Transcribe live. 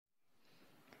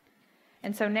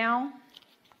And so now,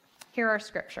 hear our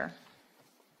scripture.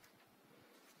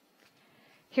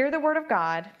 Hear the word of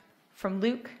God from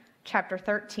Luke chapter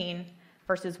 13,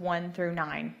 verses 1 through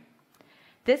 9.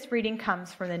 This reading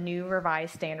comes from the New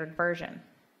Revised Standard Version.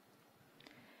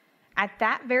 At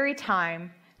that very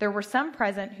time, there were some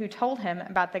present who told him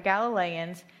about the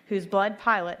Galileans whose blood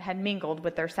Pilate had mingled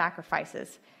with their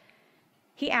sacrifices.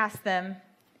 He asked them,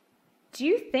 "Do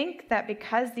you think that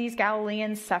because these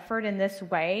Galileans suffered in this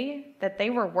way, that they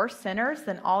were worse sinners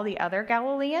than all the other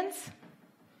Galileans?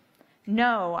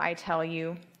 No, I tell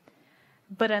you,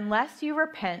 but unless you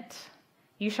repent,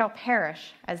 you shall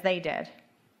perish as they did.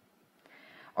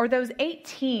 Or those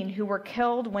 18 who were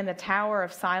killed when the Tower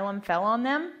of Siloam fell on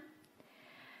them?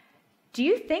 Do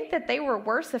you think that they were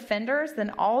worse offenders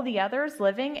than all the others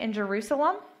living in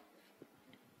Jerusalem?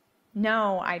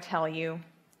 No, I tell you,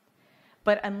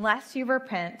 but unless you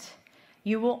repent,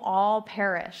 you will all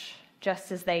perish just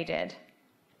as they did."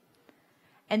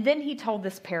 And then he told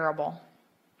this parable.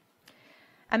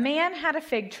 A man had a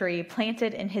fig tree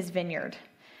planted in his vineyard,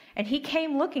 and he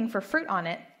came looking for fruit on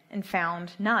it and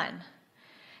found none.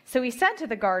 So he said to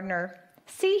the gardener,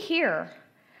 "See here,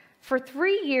 for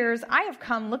 3 years I have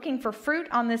come looking for fruit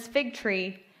on this fig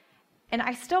tree, and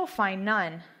I still find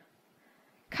none.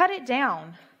 Cut it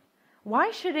down.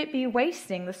 Why should it be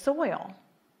wasting the soil?"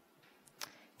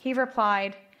 He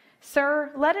replied,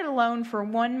 "Sir, let it alone for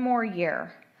 1 more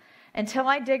year, until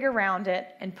I dig around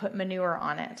it and put manure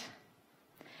on it.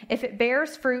 If it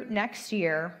bears fruit next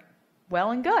year,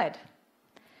 well and good.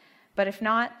 But if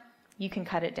not, you can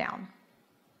cut it down."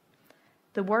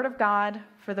 The word of God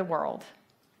for the world.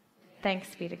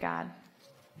 Thanks be to God.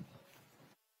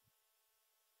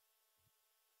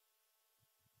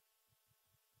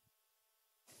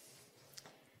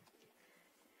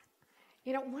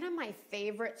 You know, one of my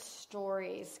favorite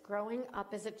stories growing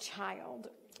up as a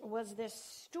child was this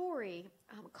story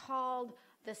called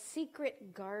The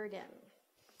Secret Garden.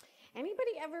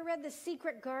 Anybody ever read The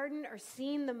Secret Garden or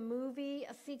seen the movie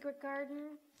A Secret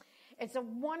Garden? It's a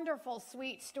wonderful,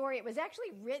 sweet story. It was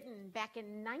actually written back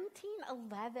in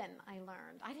 1911, I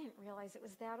learned. I didn't realize it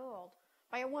was that old.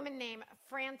 By a woman named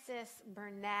Frances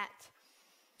Burnett.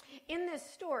 In this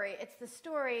story, it's the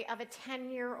story of a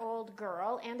 10-year-old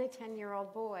girl and a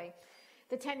 10-year-old boy.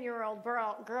 The 10-year-old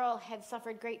girl had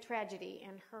suffered great tragedy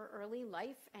in her early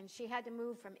life, and she had to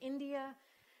move from India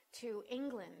to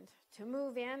England to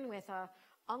move in with an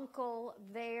uncle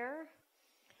there.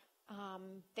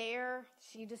 There,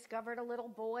 she discovered a little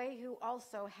boy who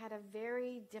also had a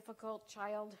very difficult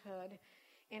childhood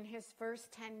in his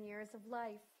first 10 years of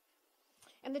life.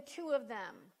 And the two of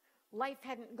them, life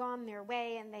hadn't gone their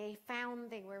way, and they found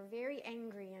they were very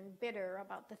angry and bitter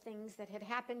about the things that had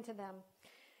happened to them.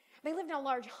 They lived in a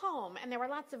large home, and there were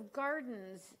lots of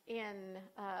gardens in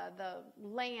the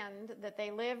land that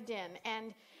they lived in,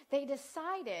 and they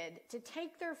decided to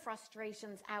take their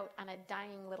frustrations out on a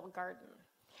dying little garden.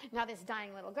 Now, this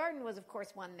dying little garden was, of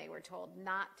course, one they were told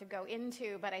not to go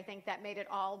into, but I think that made it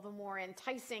all the more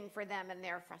enticing for them and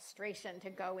their frustration to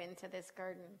go into this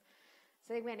garden.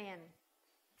 So they went in,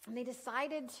 and they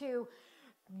decided to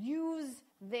use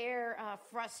their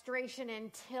frustration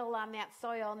and till on that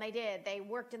soil, and they did. They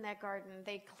worked in that garden.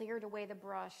 They cleared away the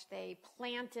brush. They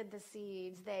planted the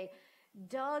seeds. They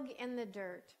dug in the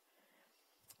dirt.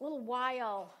 A little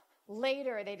while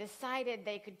later, they decided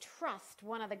they could trust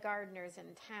one of the gardeners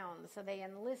in town, so they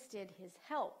enlisted his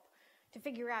help to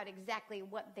figure out exactly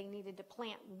what they needed to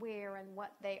plant where and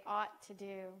what they ought to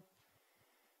do.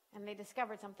 And they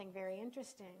discovered something very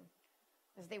interesting.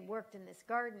 As they worked in this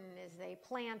garden, as they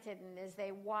planted, and as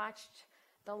they watched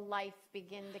the life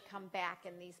begin to come back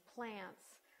in these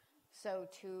plants, so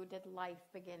too did life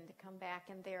begin to come back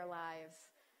in their lives.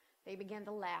 They began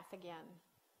to laugh again.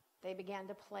 They began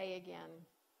to play again.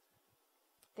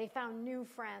 They found new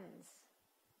friends,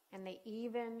 and they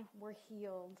even were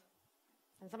healed.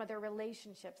 And some of their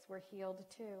relationships were healed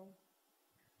too.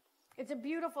 It's a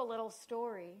beautiful little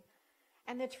story.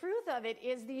 And the truth of it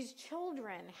is these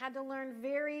children had to learn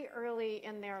very early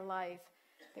in their life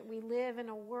that we live in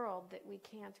a world that we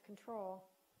can't control.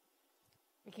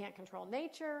 We can't control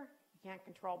nature, we can't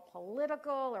control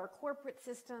political or corporate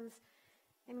systems,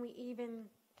 and we even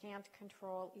can't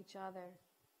control each other.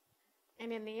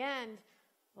 And in the end,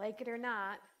 like it or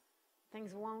not,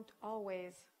 things won't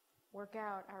always work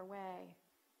out our way.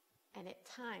 And at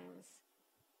times,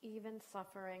 even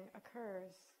suffering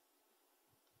occurs.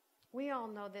 We all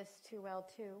know this too well,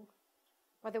 too.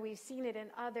 Whether we've seen it in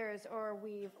others or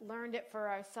we've learned it for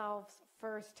ourselves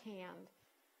firsthand.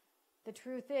 The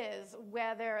truth is,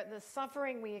 whether the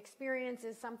suffering we experience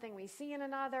is something we see in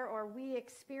another or we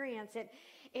experience it,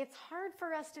 it's hard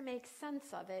for us to make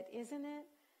sense of it, isn't it?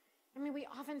 I mean, we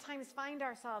oftentimes find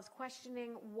ourselves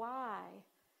questioning why.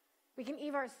 We can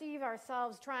even see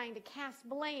ourselves trying to cast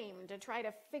blame, to try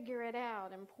to figure it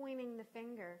out, and pointing the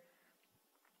finger.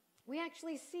 We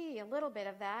actually see a little bit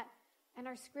of that in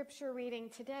our scripture reading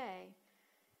today.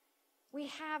 We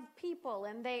have people,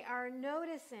 and they are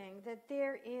noticing that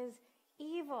there is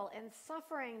evil and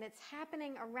suffering that's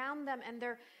happening around them, and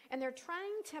they're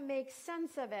trying to make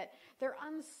sense of it. They're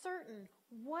uncertain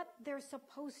what they're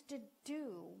supposed to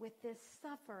do with this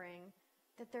suffering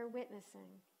that they're witnessing.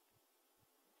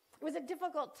 It was a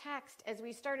difficult text as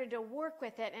we started to work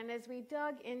with it, and as we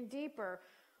dug in deeper,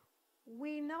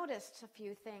 we noticed a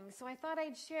few things, so I thought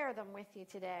I'd share them with you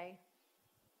today.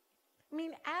 I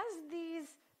mean, as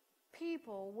these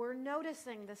people were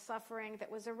noticing the suffering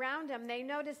that was around them, they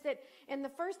noticed that in the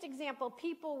first example,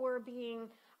 people were being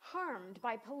harmed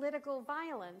by political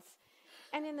violence.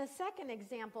 And in the second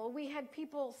example, we had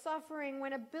people suffering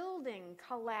when a building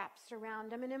collapsed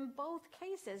around them. And in both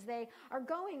cases, they are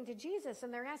going to Jesus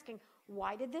and they're asking,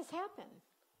 why did this happen?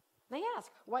 They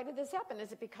ask, why did this happen?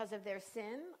 Is it because of their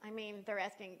sin? I mean, they're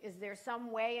asking, is there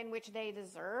some way in which they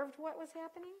deserved what was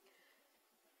happening?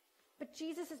 But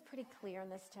Jesus is pretty clear in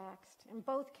this text. In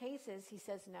both cases, he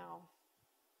says no.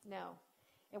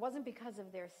 It wasn't because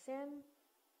of their sin,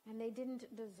 and they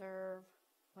didn't deserve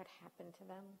what happened to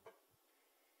them.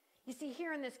 You see,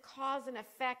 here in this cause and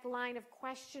effect line of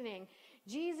questioning,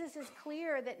 Jesus is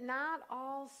clear that not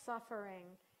all suffering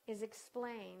is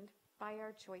explained by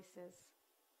our choices.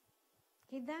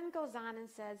 He then goes on and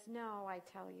says, no, I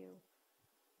tell you,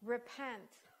 repent.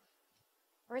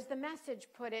 Or as the Message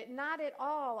put it, not at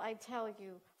all, I tell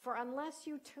you, for unless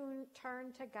you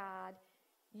turn to God,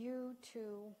 you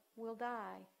too will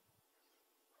die.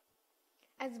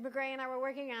 As McGray and I were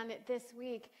working on it this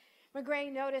week,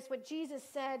 McGray noticed what Jesus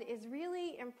said is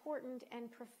really important and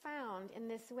profound in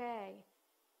this way.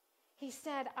 He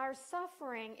said, our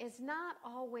suffering is not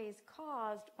always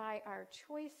caused by our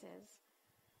choices,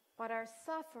 but our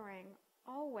suffering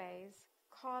always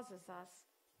causes us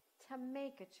to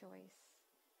make a choice.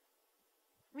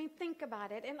 I mean, think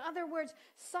about it. In other words,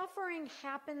 suffering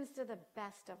happens to the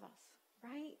best of us,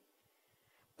 right?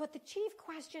 But the chief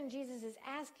question Jesus is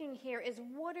asking here is,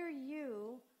 what are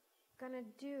you going to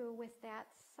do with that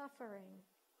suffering?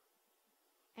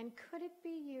 And could it be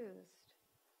used,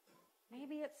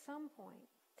 maybe at some point,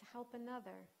 to help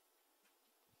another?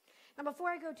 Now, before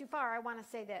I go too far, I want to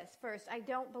say this. First, I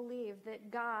don't believe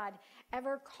that God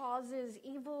ever causes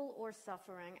evil or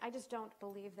suffering. I just don't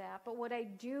believe that. But what I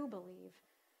do believe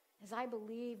is I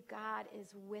believe God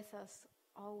is with us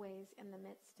always in the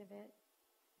midst of it.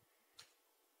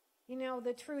 You know,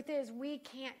 the truth is we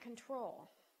can't control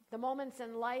the moments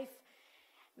in life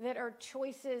that are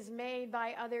choices made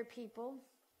by other people,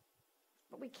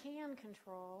 but we can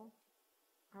control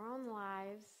our own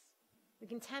lives. We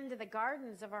can tend to the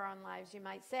gardens of our own lives, you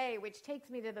might say, which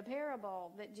takes me to the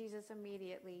parable that Jesus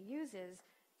immediately uses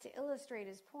to illustrate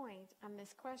his point on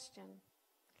this question.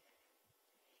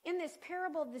 In this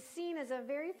parable, the scene is a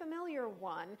very familiar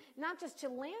one, not just to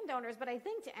landowners, but I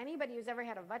think to anybody who's ever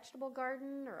had a vegetable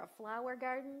garden or a flower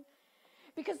garden.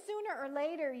 Because sooner or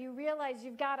later, you realize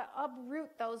you've got to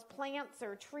uproot those plants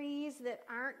or trees that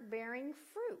aren't bearing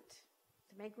fruit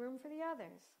to make room for the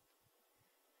others.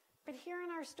 But here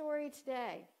in our story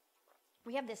today,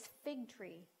 we have this fig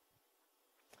tree,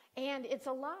 and it's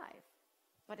alive,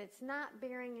 but it's not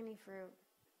bearing any fruit.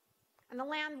 And the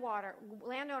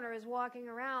landowner is walking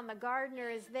around, the gardener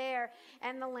is there,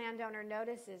 and the landowner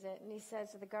notices it, and he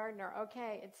says to the gardener,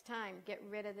 okay, it's time, get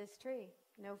rid of this tree,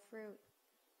 no fruit.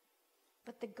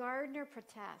 But the gardener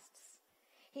protests.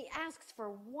 He asks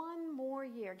for one more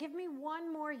year. Give me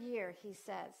one more year, he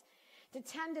says, to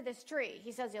tend to this tree.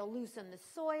 He says he'll loosen the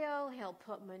soil, he'll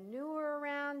put manure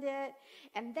around it,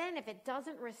 and then if it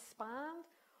doesn't respond,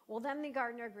 well, then the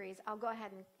gardener agrees, I'll go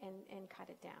ahead and cut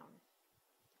it down.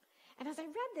 And as I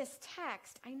read this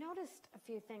text, I noticed a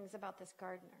few things about this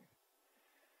gardener.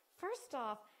 First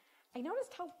off, I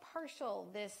noticed how partial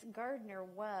this gardener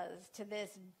was to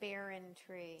this barren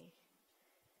tree.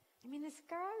 I mean, this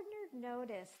gardener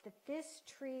noticed that this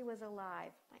tree was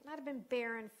alive. Might not have been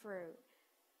bearing fruit,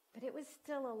 but it was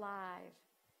still alive.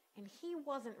 And he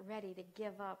wasn't ready to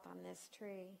give up on this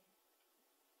tree.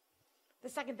 The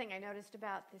second thing I noticed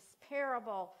about this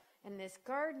parable and this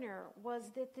gardener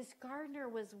was that this gardener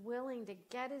was willing to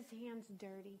get his hands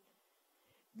dirty,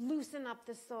 loosen up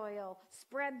the soil,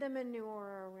 spread the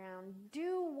manure around,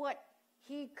 do what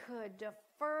he could to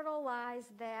fertilize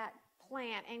that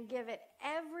plant and give it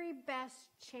every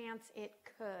best chance it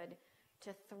could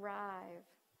to thrive.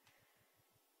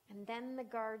 And then the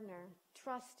gardener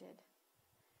trusted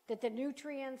that the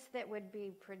nutrients that would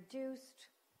be produced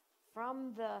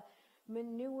from the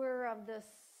manure of the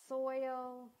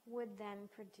soil would then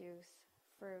produce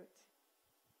fruit.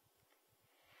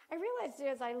 I realized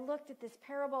as I looked at this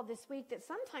parable this week that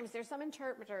sometimes there's some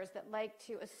interpreters that like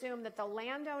to assume that the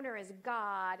landowner is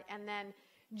God and then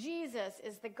Jesus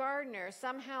is the gardener,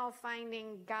 somehow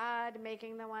finding God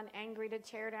making the one angry to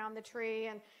tear down the tree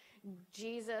and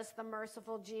Jesus, the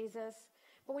merciful Jesus.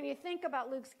 But when you think about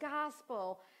Luke's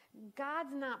gospel,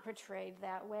 God's not portrayed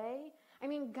that way. I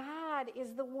mean, God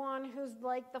is the one who's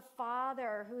like the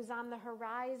father who's on the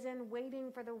horizon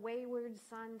waiting for the wayward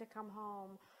son to come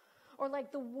home. Or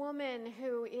like the woman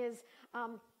who is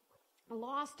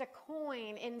lost a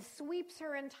coin and sweeps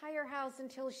her entire house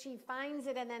until she finds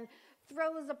it and then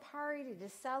throws a party to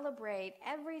celebrate.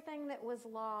 Everything that was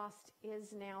lost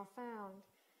is now found.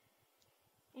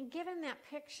 And given that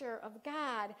picture of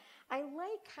God, I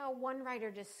like how one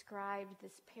writer described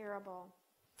this parable.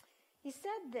 He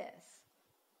said this: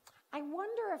 I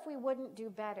wonder if we wouldn't do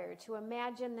better to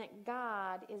imagine that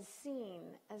God is seen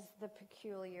as the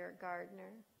peculiar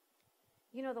gardener.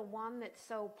 You know, the one that's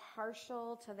so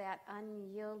partial to that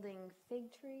unyielding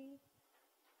fig tree?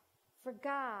 For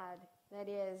God, that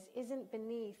is, isn't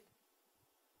beneath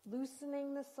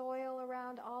loosening the soil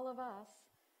around all of us,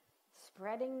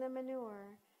 spreading the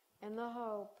manure in the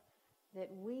hope that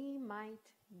we might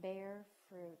bear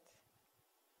fruit.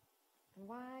 And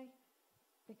why?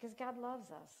 Because God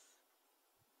loves us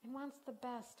and wants the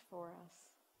best for us.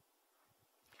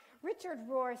 Richard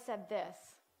Rohr said this.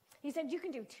 He said, you can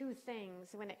do two things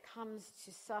when it comes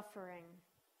to suffering.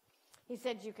 He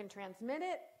said, you can transmit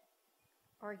it,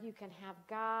 or you can have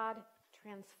God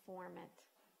transform it.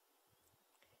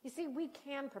 You see, we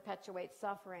can perpetuate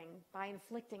suffering by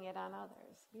inflicting it on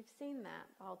others. We've seen that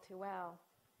all too well.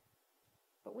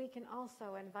 But we can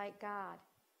also invite God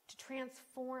to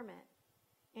transform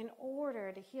it in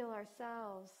order to heal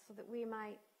ourselves so that we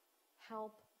might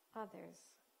help others.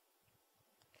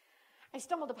 I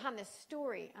stumbled upon this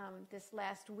story this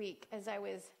last week as I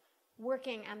was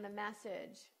working on the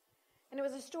message. And it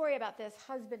was a story about this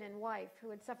husband and wife who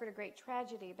had suffered a great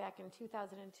tragedy back in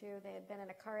 2002. They had been in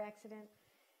a car accident,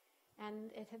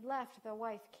 and it had left the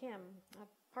wife, Kim,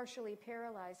 partially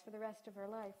paralyzed for the rest of her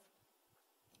life.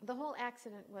 The whole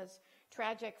accident was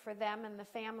tragic for them and the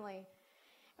family,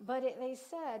 but they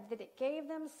said that it gave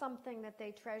them something that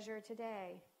they treasure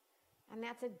today, and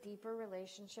that's a deeper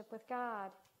relationship with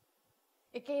God.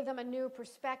 It gave them a new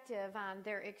perspective on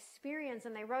their experience,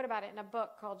 and they wrote about it in a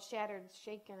book called Shattered,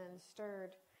 Shaken, and Stirred.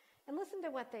 And listen to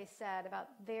what they said about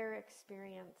their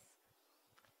experience.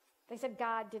 They said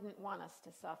God didn't want us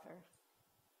to suffer.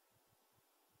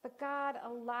 But God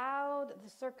allowed the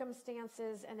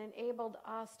circumstances and enabled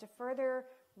us to further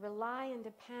rely and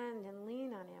depend and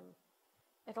lean on Him.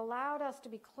 It allowed us to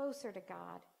be closer to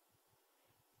God.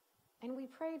 And we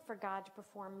prayed for God to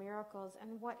perform miracles,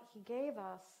 and what He gave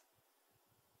us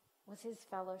was His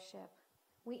fellowship.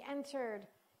 He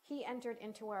entered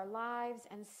into our lives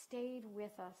and stayed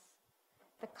with us.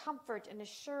 The comfort and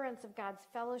assurance of God's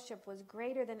fellowship was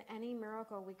greater than any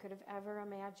miracle we could have ever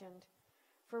imagined.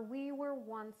 For we were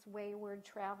once wayward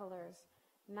travelers,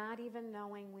 not even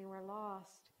knowing we were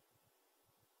lost.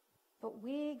 But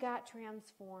we got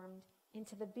transformed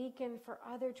into the beacon for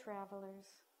other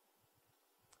travelers.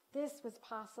 This was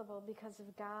possible because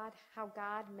of God, how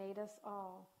God made us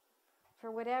all. For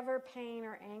whatever pain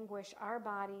or anguish our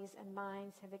bodies and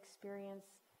minds have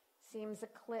experienced seems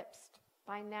eclipsed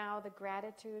by now the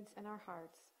gratitudes in our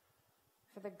hearts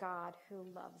for the God who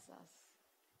loves us.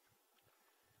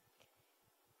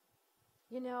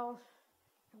 You know,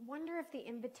 I wonder if the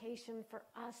invitation for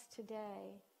us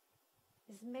today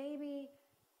is maybe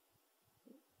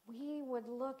we would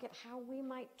look at how we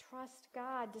might trust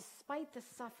God despite the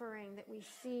suffering that we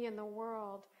see in the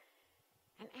world,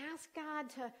 and ask God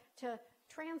to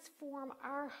transform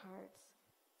our hearts,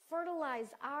 fertilize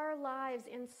our lives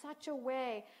in such a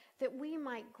way that we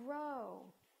might grow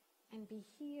and be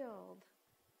healed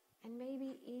and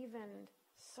maybe even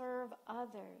serve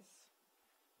others.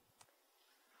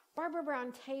 Barbara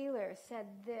Brown Taylor said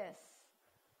this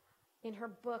in her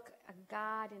book, A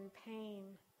God in Pain.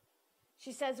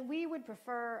 She says, we would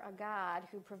prefer a God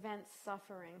who prevents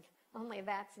suffering, only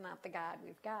that's not the God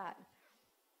we've got.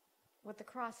 What the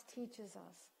cross teaches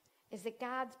us is that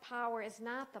God's power is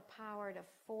not the power to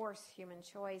force human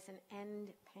choice and end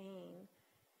pain.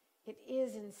 It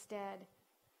is instead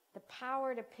the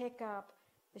power to pick up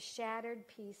the shattered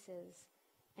pieces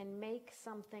and make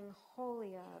something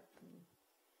holy of them,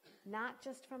 not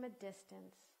just from a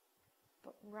distance,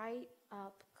 but right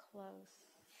up close.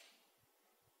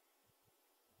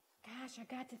 Gosh,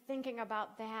 I got to thinking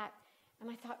about that, and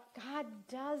I thought, God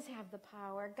does have the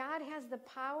power. God has the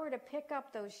power to pick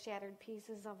up those shattered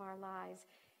pieces of our lives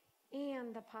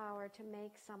and the power to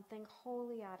make something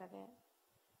holy out of it.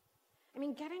 I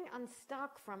mean, getting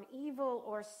unstuck from evil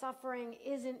or suffering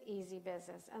isn't easy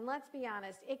business. And let's be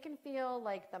honest, it can feel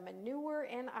like the manure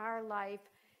in our life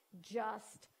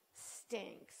just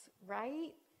stinks,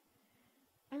 right?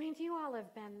 I mean, you all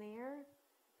have been there.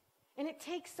 And it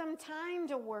takes some time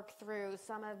to work through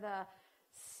some of the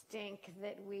stink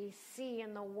that we see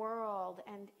in the world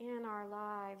and in our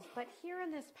lives. But here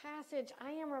in this passage,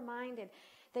 I am reminded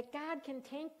that God can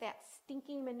take that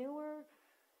stinky manure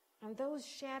and those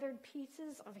shattered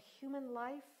pieces of human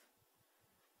life,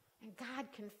 and God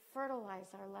can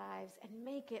fertilize our lives and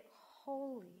make it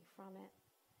holy from it.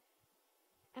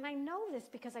 And I know this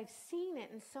because I've seen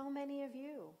it in so many of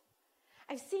you.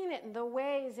 I've seen it in the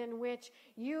ways in which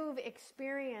you've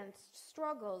experienced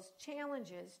struggles,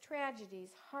 challenges, tragedies,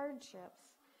 hardships.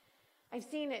 I've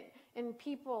seen it in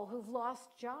people who've lost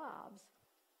jobs,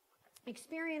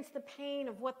 experience the pain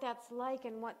of what that's like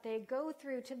and what they go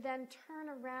through to then turn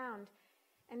around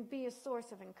and be a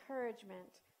source of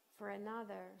encouragement for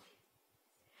another.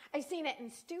 I've seen it in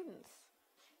students,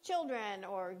 children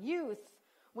or youth,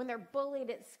 when they're bullied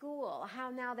at school, how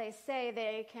now they say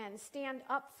they can stand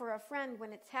up for a friend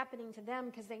when it's happening to them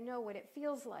because they know what it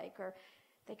feels like, or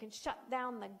they can shut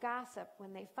down the gossip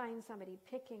when they find somebody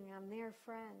picking on their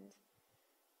friend.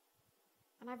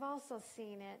 And I've also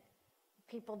seen it,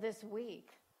 people this week,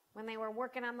 when they were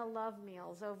working on the love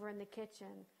meals over in the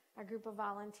kitchen. A group of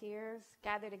volunteers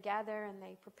gather together and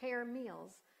they prepare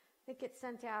meals that get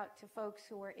sent out to folks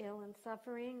who are ill and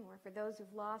suffering, or for those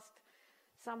who've lost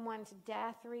someone to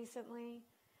death recently.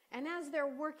 And as they're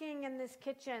working in this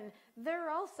kitchen, they're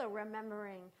also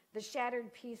remembering the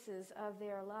shattered pieces of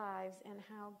their lives and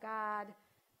how God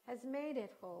has made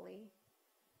it holy.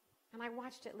 And I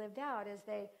watched it lived out as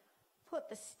they put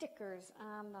the stickers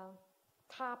on the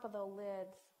top of the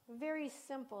lids. A very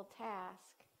simple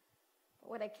task. But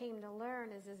what I came to learn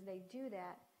is as they do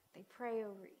that, they pray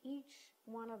over each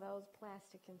one of those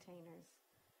plastic containers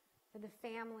for the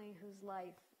family whose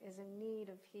life is in need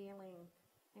of healing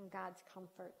and God's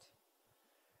comfort.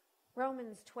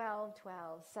 Romans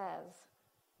 12:12 says,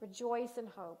 "Rejoice in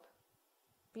hope,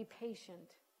 be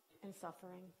patient in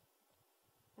suffering,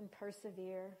 and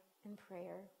persevere in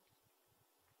prayer."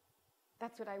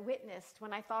 That's what I witnessed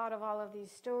when I thought of all of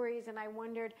these stories, and I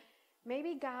wondered,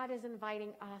 maybe God is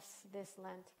inviting us this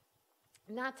Lent,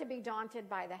 not to be daunted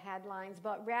by the headlines,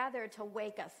 but rather to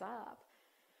wake us up.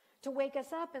 To wake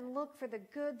us up and look for the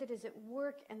good that is at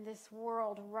work in this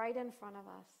world right in front of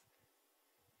us.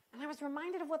 And I was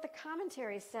reminded of what the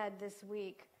commentary said this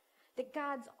week, that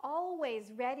God's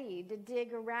always ready to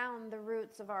dig around the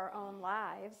roots of our own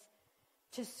lives,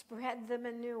 to spread the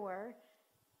manure,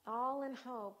 all in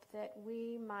hope that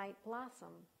we might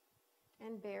blossom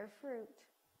and bear fruit.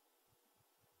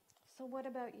 So what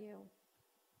about you?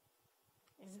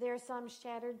 Is there some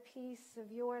shattered piece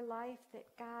of your life that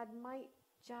God might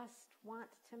just want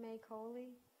to make holy?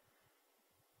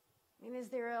 I mean, is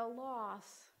there a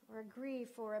loss or a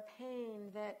grief or a pain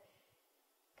that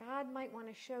God might want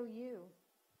to show you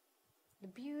the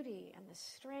beauty and the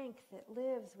strength that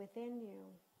lives within you?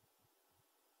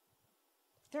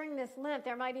 During this Lent,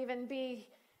 there might even be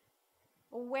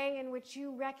a way in which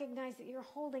you recognize that you're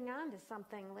holding on to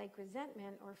something like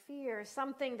resentment or fear,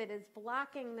 something that is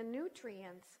blocking the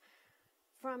nutrients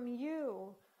from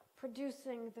you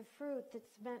producing the fruit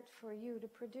that's meant for you to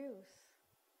produce.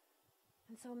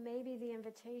 And so maybe the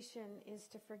invitation is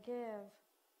to forgive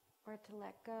or to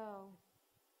let go.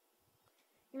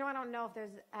 You know, I don't know if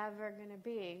there's ever going to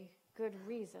be good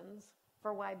reasons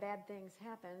for why bad things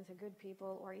happen to good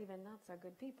people or even not so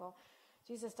good people.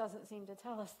 Jesus doesn't seem to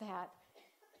tell us that,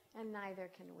 and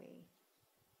neither can we.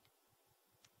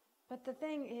 But the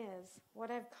thing is,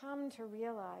 what I've come to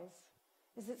realize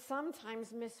is that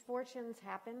sometimes misfortunes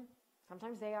happen.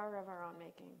 Sometimes they are of our own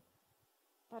making.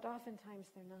 But oftentimes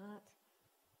they're not.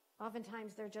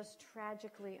 Oftentimes they're just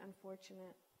tragically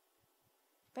unfortunate.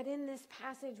 But in this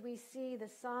passage we see the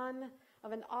Son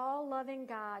of an all-loving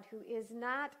God who is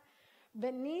not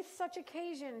beneath such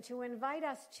occasion to invite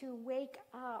us to wake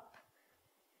up.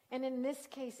 And in this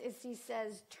case, as he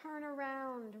says, turn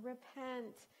around,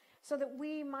 repent, so that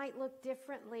we might look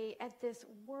differently at this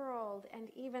world and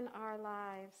even our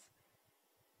lives.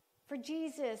 For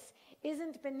Jesus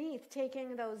isn't beneath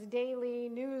taking those daily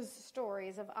news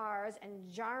stories of ours and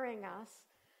jarring us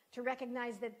to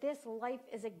recognize that this life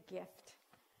is a gift.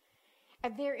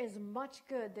 And there is much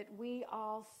good that we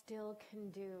all still can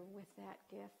do with that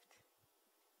gift.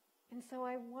 And so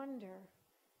I wonder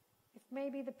if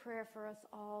maybe the prayer for us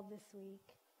all this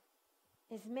week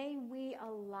is, may we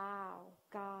allow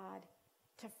God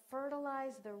to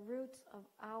fertilize the roots of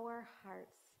our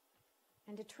hearts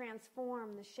and to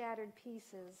transform the shattered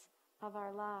pieces of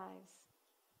our lives.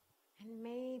 And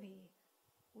maybe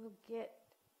we'll get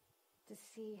to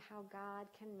see how God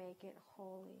can make it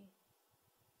holy.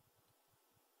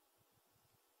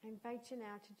 I invite you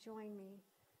now to join me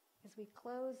as we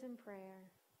close in prayer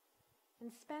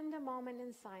and spend a moment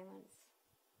in silence,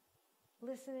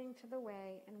 listening to the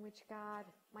way in which God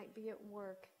might be at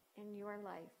work in your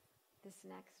life this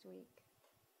next week.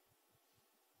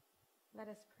 Let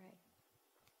us pray.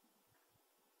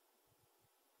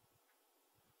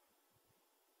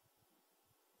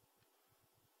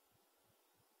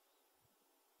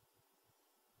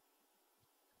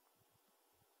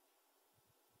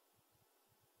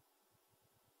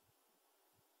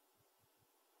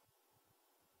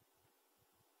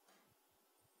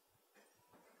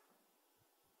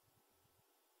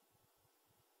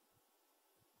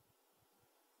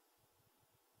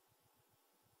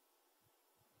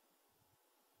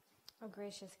 Oh,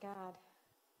 gracious God,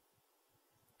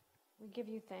 we give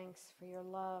you thanks for your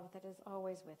love that is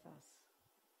always with us.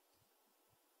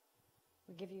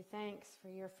 We give you thanks for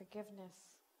your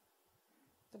forgiveness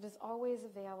that is always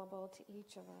available to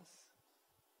each of us.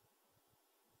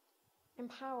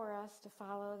 Empower us to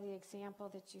follow the example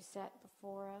that you set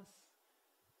before us,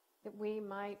 that we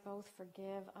might both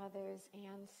forgive others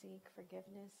and seek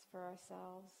forgiveness for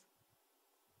ourselves.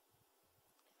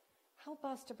 Help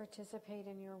us to participate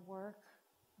in your work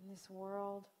in this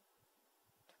world,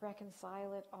 to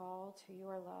reconcile it all to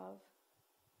your love.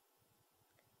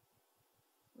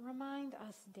 Remind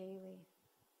us daily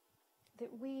that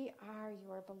we are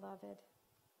your beloved,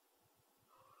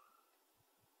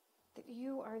 that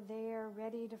you are there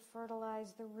ready to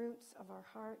fertilize the roots of our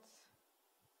hearts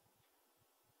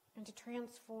and to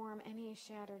transform any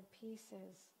shattered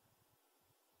pieces,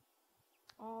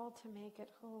 all to make it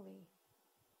holy.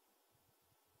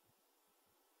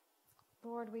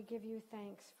 Lord, we give you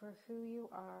thanks for who you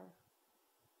are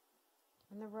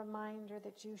and the reminder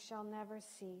that you shall never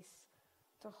cease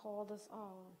to hold us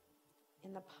all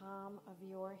in the palm of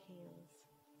your hands.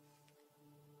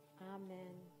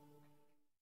 Amen.